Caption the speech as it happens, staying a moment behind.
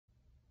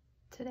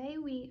Today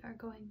we are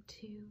going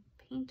to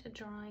paint a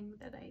drawing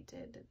that I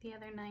did the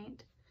other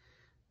night.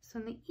 So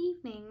in the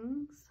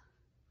evenings,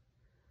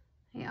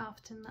 I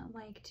often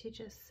like to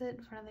just sit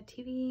in front of the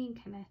TV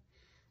and kind of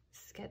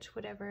sketch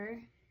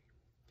whatever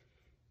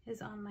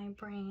is on my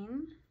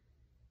brain.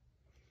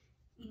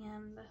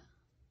 And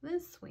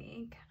this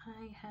week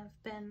I have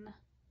been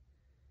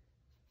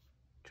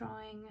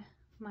drawing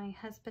my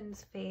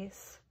husband's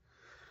face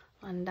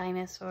on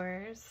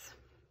dinosaurs,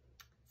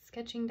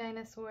 sketching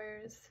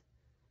dinosaurs.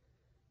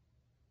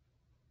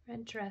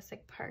 Read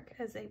Jurassic Park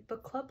as a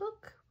book club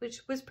book,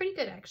 which was pretty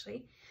good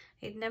actually.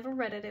 I had never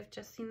read it, I've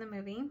just seen the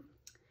movie.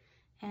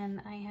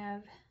 And I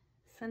have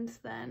since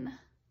then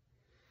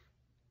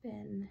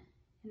been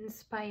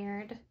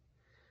inspired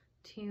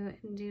to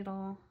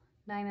doodle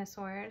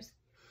dinosaurs.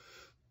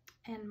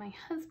 And my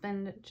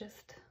husband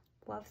just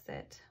loves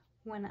it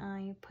when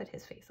I put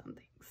his face on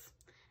things.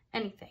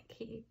 Anything.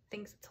 He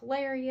thinks it's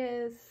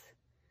hilarious.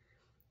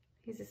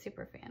 He's a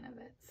super fan of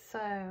it.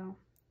 So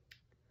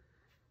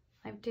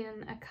I've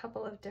done a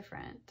couple of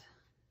different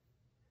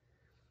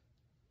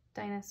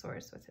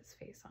dinosaurs with his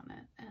face on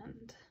it,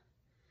 and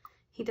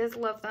he does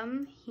love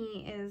them.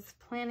 He is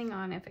planning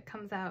on, if it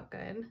comes out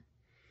good,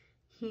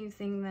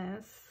 using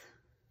this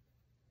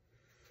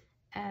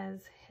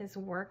as his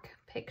work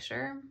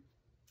picture,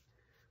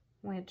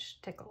 which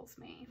tickles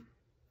me.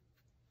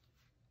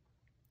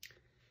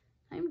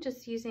 I'm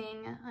just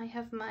using, I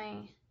have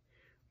my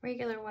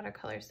regular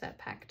watercolor set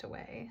packed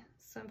away,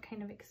 so I'm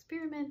kind of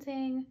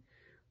experimenting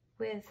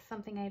with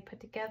something I put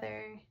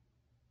together.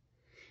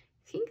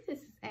 I think this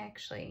is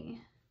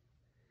actually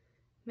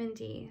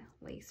Mindy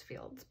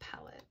Lacefield's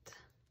palette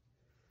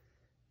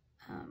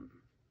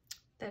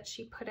that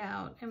she put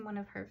out in one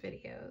of her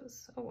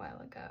videos a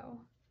while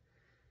ago.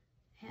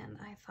 And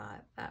I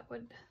thought that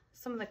would,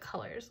 some of the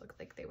colors look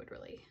like they would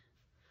really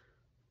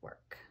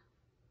work.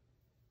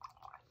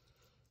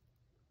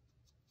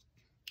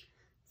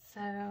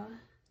 So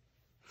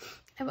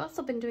I've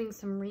also been doing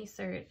some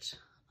research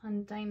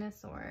on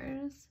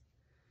dinosaurs,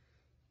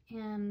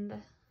 and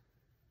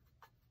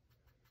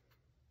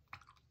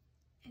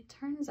it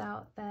turns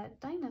out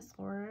that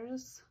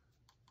dinosaurs,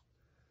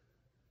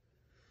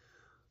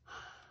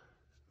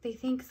 they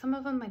think some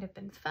of them might have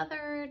been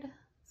feathered,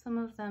 some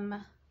of them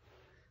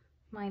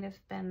might have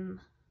been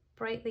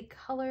brightly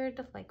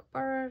colored like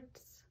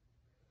birds.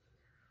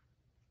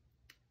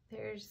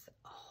 There's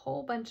a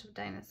whole bunch of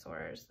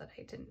dinosaurs that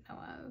I didn't know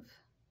of.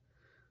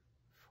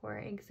 For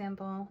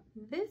example,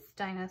 this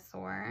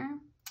dinosaur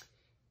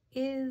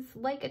is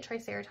like a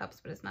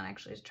triceratops, but it's not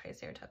actually a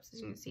triceratops.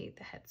 As you can see,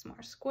 the head's more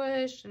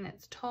squished and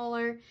it's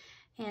taller,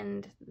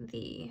 and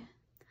I'm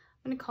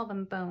gonna call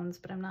them bones,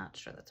 but I'm not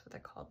sure that's what they're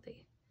called.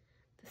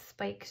 The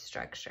spike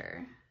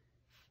structure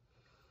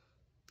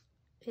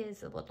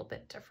is a little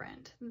bit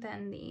different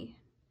than the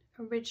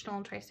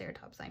original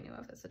triceratops I knew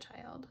of as a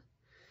child.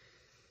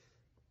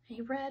 I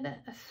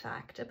read a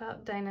fact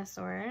about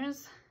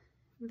dinosaurs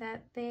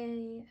that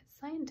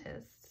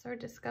scientists are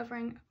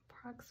discovering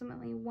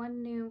approximately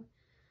one new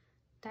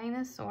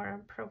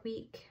dinosaur per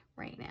week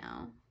right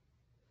now.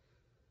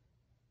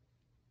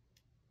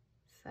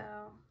 So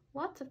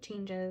lots of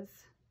changes,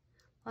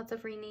 lots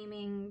of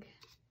renaming.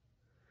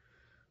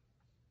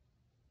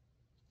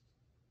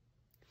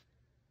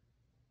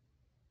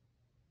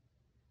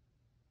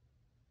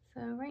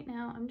 So right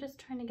now I'm just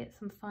trying to get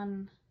some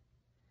fun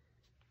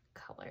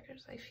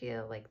colors. I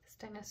feel like this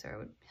dinosaur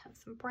would have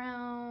some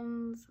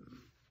browns and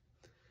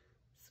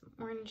some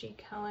orangey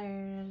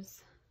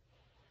colors.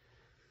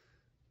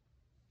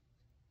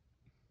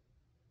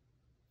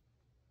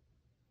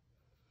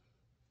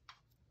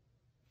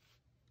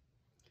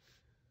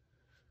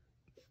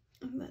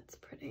 Oh, that's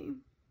pretty.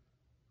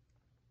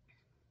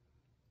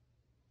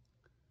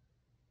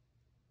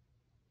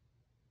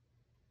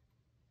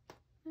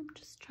 I'm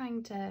just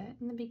trying to,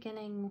 in the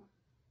beginning,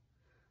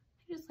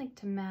 I just like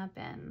to map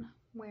in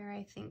where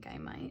I think I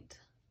might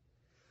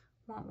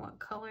want what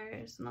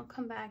colors, and I'll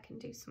come back and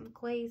do some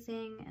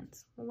glazing and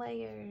some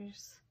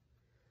layers.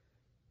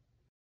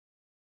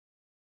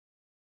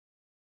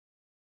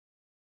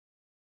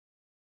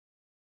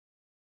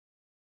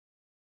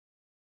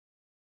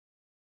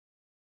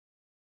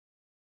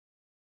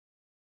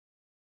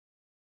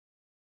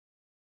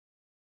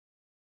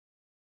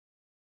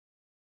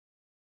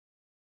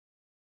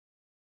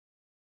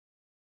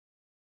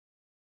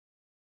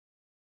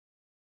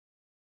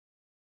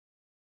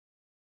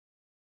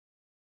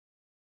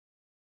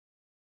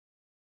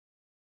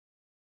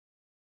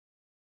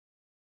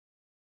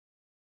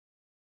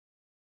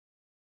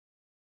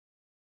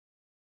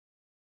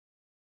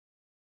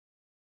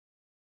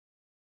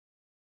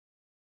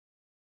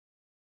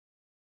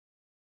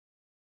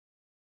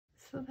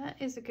 So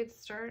that is a good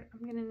start.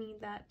 I'm gonna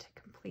need that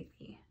to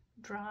completely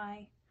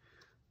dry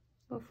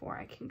before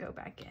I can go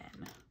back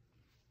in.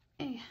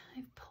 Okay,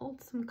 I've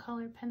pulled some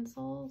color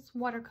pencils,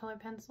 watercolor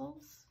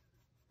pencils,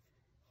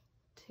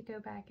 to go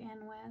back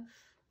in with.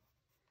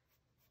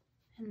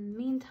 In the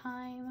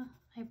meantime,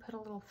 I put a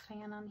little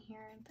fan on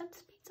here. That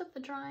speeds up the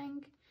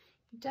drawing.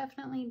 You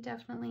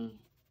definitely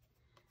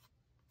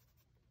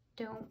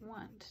don't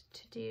want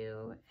to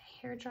do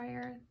a hair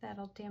dryer.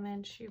 That'll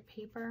damage your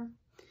paper.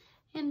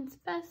 And it's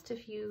best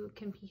if you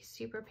can be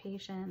super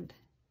patient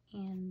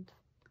and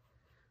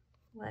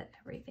let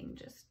everything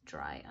just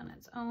dry on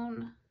its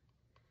own.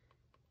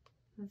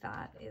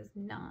 That is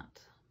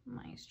not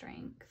my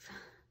strength.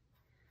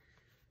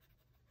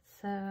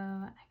 So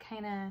I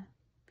kind of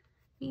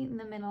meet in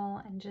the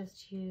middle and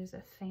just use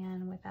a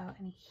fan without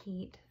any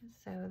heat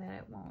so that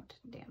it won't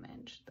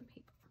damage the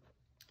paper.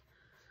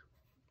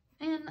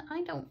 And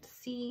I don't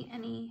see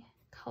any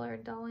color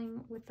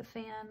dulling with the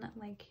fan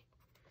like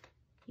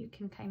you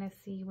can kind of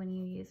see when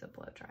you use a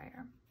blow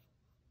dryer.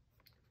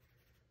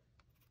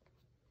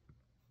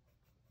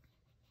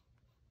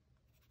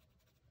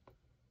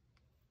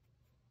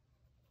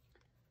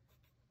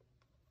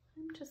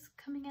 I'm just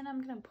coming in,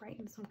 I'm gonna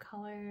brighten some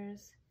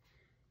colors,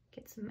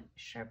 get some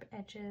sharp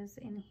edges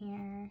in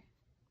here.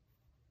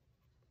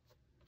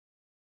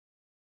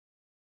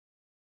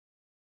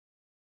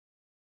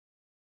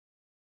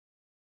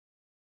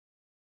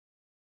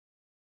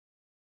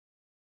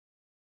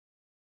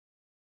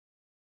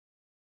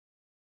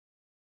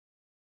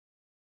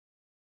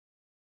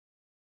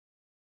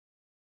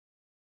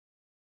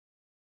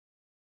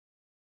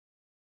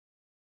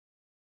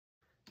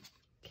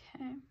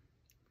 Okay, I'm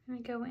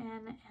gonna go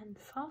in and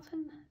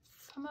soften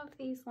some of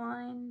these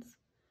lines.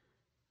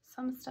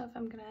 Some stuff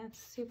I'm gonna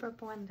super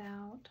blend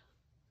out,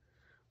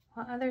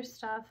 while other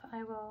stuff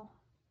I will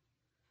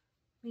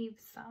leave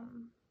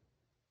some.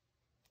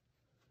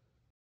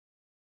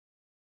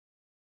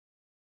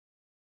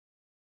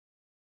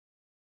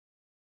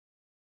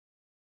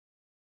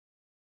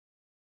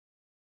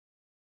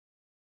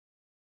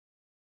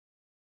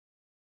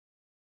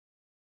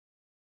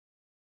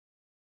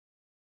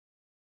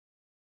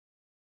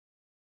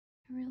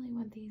 I really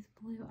want these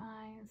blue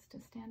eyes to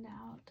stand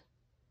out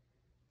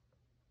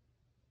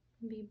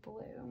and be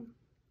blue.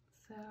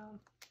 So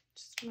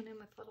just went in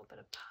with a little bit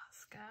of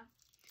Posca.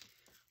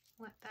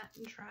 Let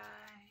that dry.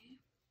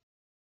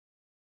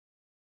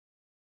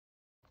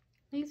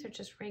 These are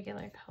just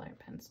regular color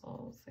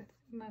pencils. It's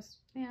most,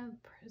 yeah,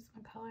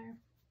 Prismacolor.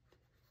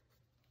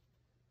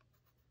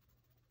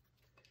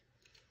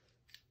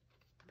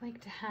 I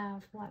like to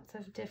have lots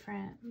of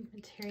different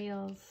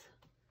materials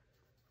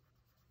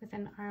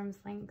within arm's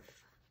length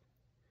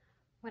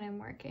when I'm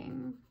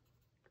working,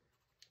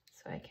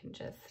 so I can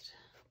just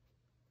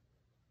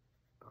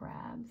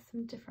grab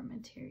some different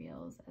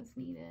materials as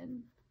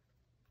needed.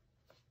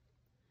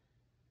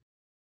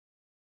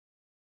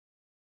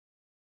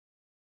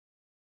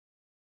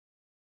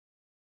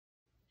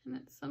 And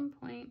at some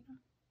point,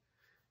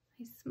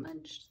 I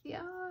smudged the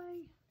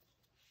eye.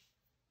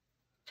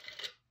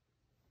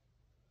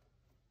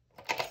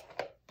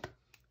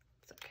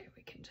 It's okay,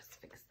 we can just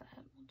fix that.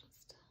 We'll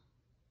just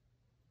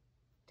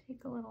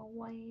take a little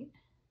white,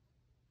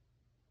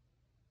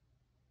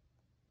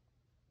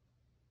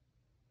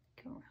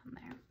 go around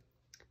there.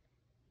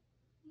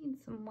 Need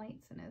some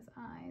whites in his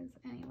eyes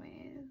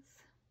anyways.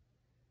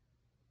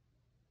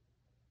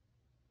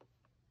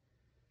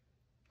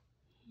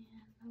 And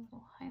a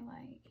little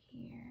highlight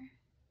here,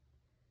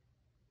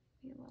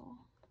 maybe a little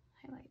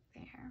highlight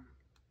there.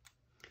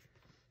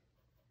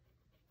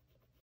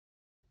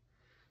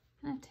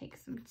 I'm gonna take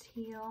some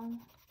teal,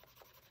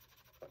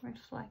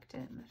 reflect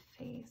it in the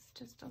face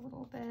just a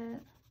little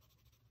bit.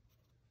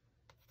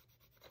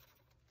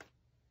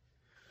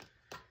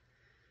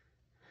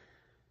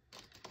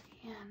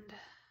 And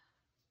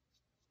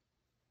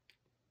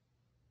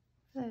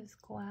those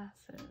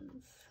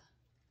glasses,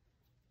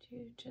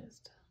 do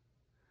just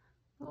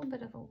a little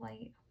bit of a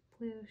light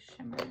blue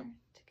shimmer to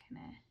kind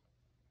of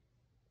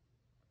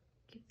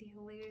give the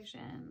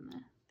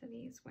illusion that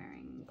he's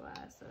wearing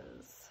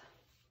glasses.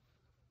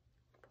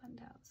 Blend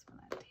out some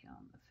of that teal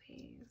in the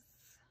face.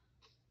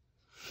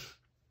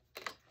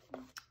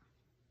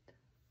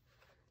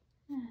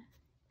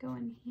 Go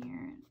in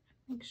here,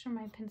 make sure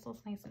my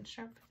pencil's nice and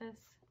sharp for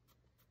this.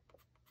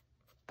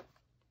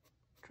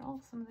 Draw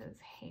some of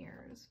those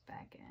hairs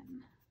back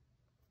in.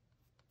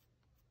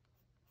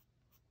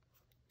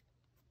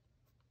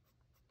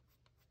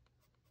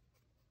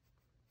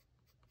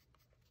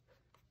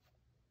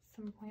 At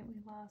some point we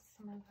lost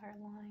some of our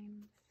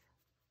lines.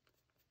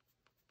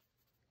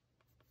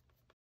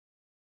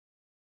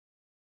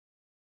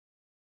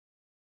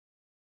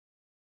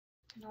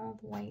 An old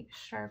white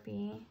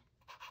Sharpie.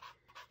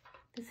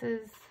 This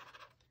is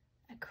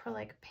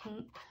acrylic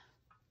paint,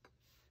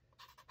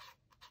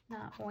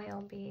 not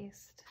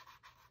oil-based.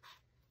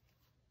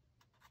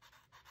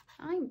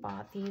 I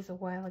bought these a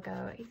while ago.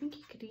 I think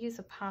you could use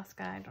a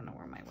Posca. I don't know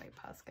where my white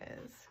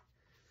Posca is.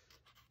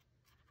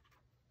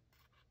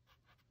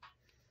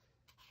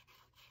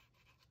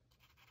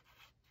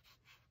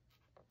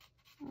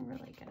 I'm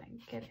really gonna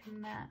get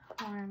in that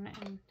horn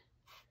and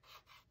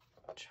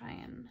try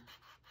and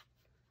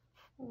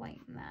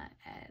lighten that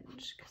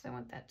edge because I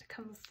want that to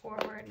come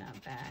forward,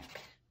 not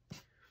back.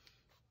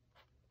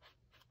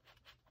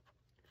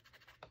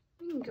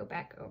 We can go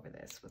back over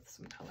this with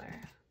some color.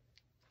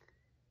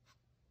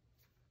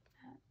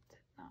 That did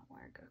not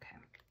work. Okay.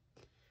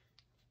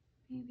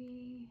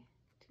 Maybe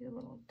do a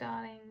little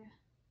dotting,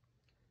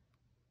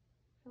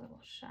 a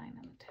little shine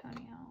on the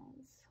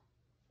toenails.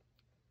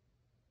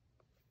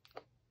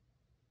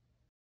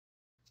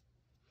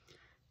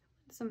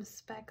 Some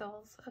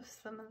speckles of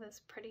some of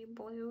this pretty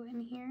blue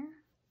in here.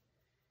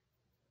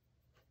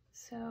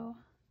 So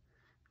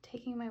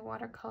taking my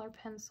watercolor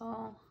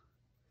pencil,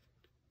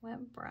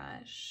 wet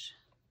brush,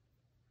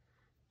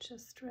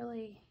 just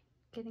really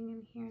getting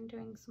in here and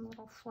doing some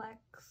little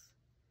flecks.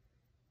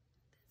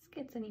 If this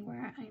gets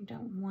anywhere I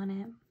don't want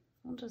it,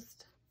 we'll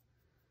just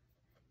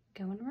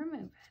go and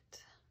remove it.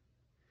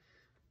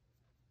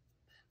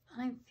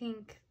 But I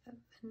think that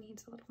it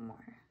needs a little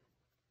more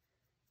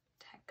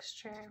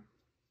texture.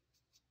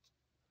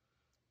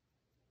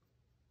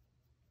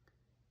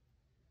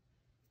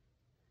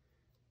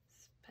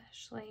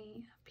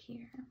 Especially up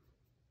here.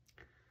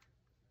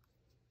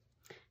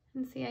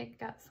 And see, I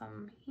got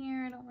some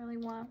here I don't really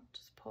want.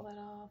 Just pull that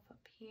off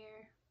up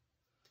here.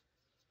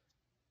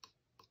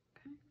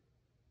 Okay.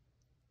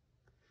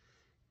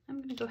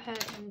 I'm going to go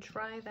ahead and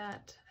dry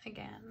that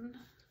again.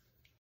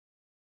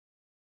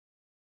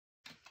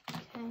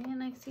 Okay,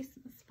 and I see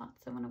some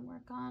spots I want to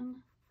work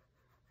on.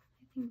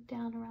 I think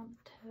down around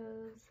the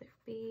toes there'd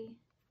be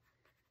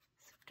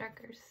some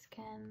darker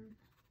skin.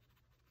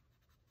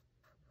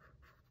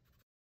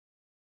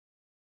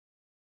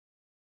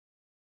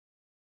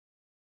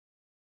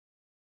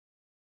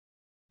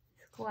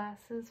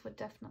 Glasses would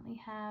definitely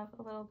have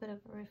a little bit of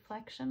a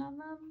reflection on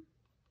them.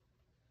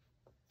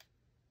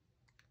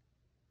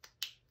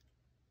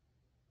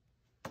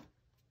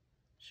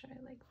 Sure, I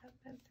like that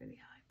bit through the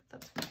eye, but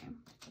that's okay.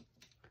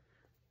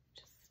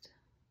 Just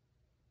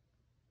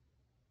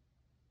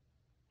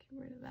get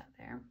rid of that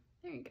there.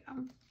 There you go.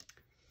 Let's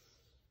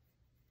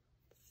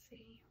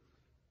see.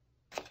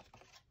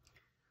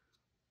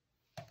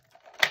 I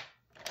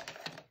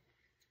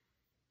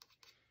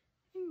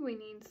think we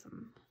need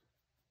some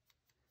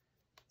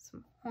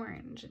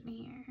orange in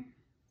here,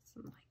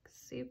 some like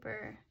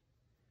super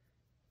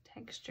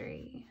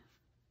textury,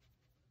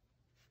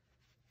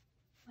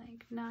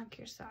 like knock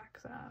your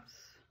socks off.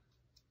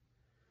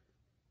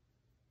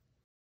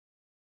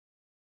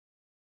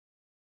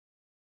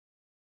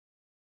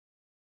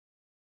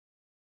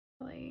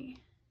 Really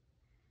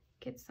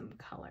get some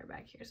color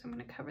back here. So I'm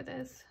going to cover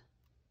this.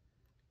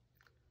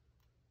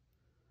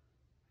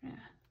 Yeah,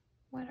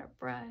 wet our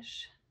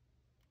brush.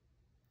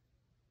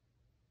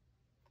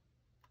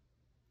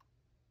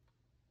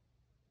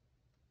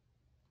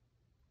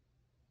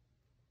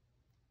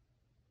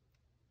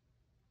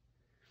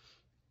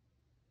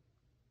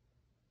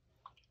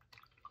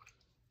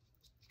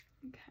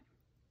 Okay.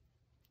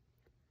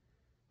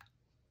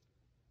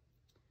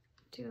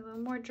 Do a little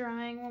more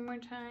drying one more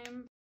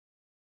time.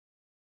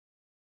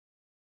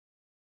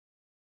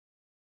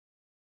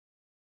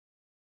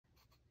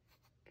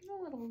 Get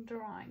a little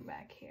drawing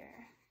back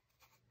here.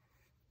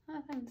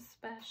 Nothing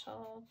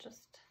special,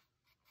 just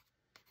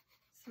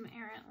some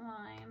errant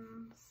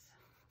lines.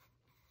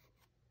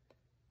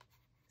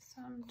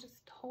 So I'm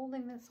just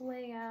holding this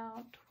way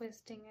out,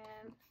 twisting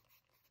it.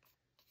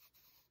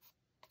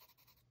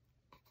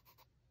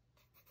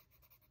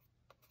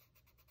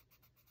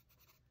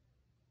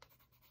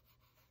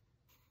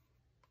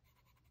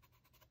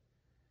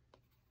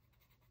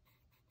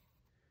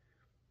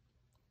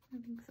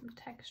 Adding some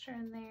texture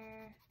in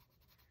there,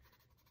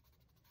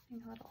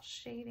 adding a little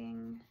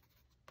shading.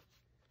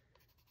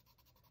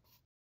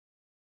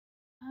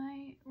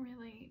 I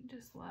really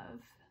just love,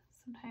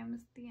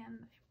 sometimes at the end,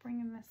 I bring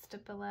in this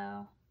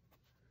Stabilo.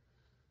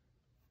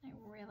 I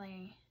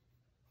really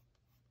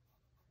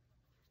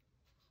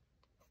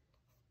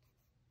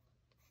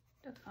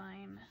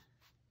define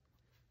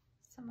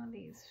some of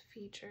these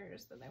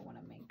features that I want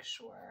to make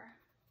sure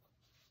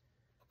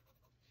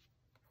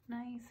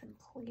nice and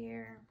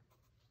clear.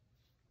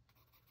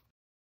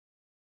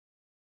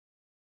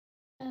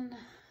 And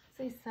as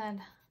I said,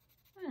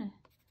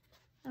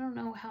 I don't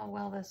know how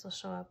well this will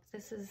show up.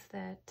 This is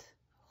that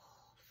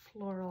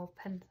fluo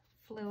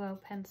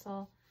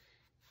pencil,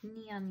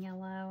 neon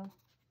yellow.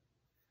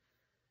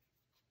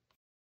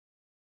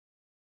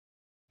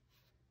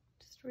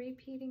 Just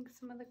repeating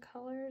some of the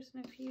colors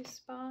in a few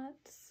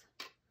spots.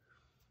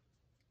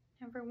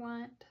 Never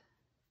want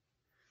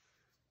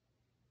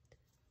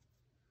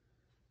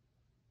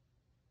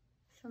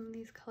some of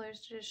these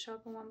colors to just show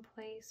up in one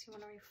place. You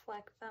want to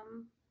reflect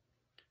them.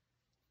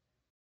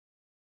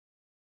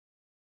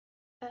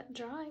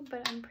 Dry,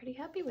 but I'm pretty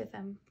happy with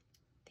them.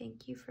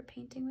 Thank you for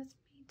painting with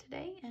me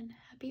today, and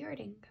happy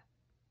arting.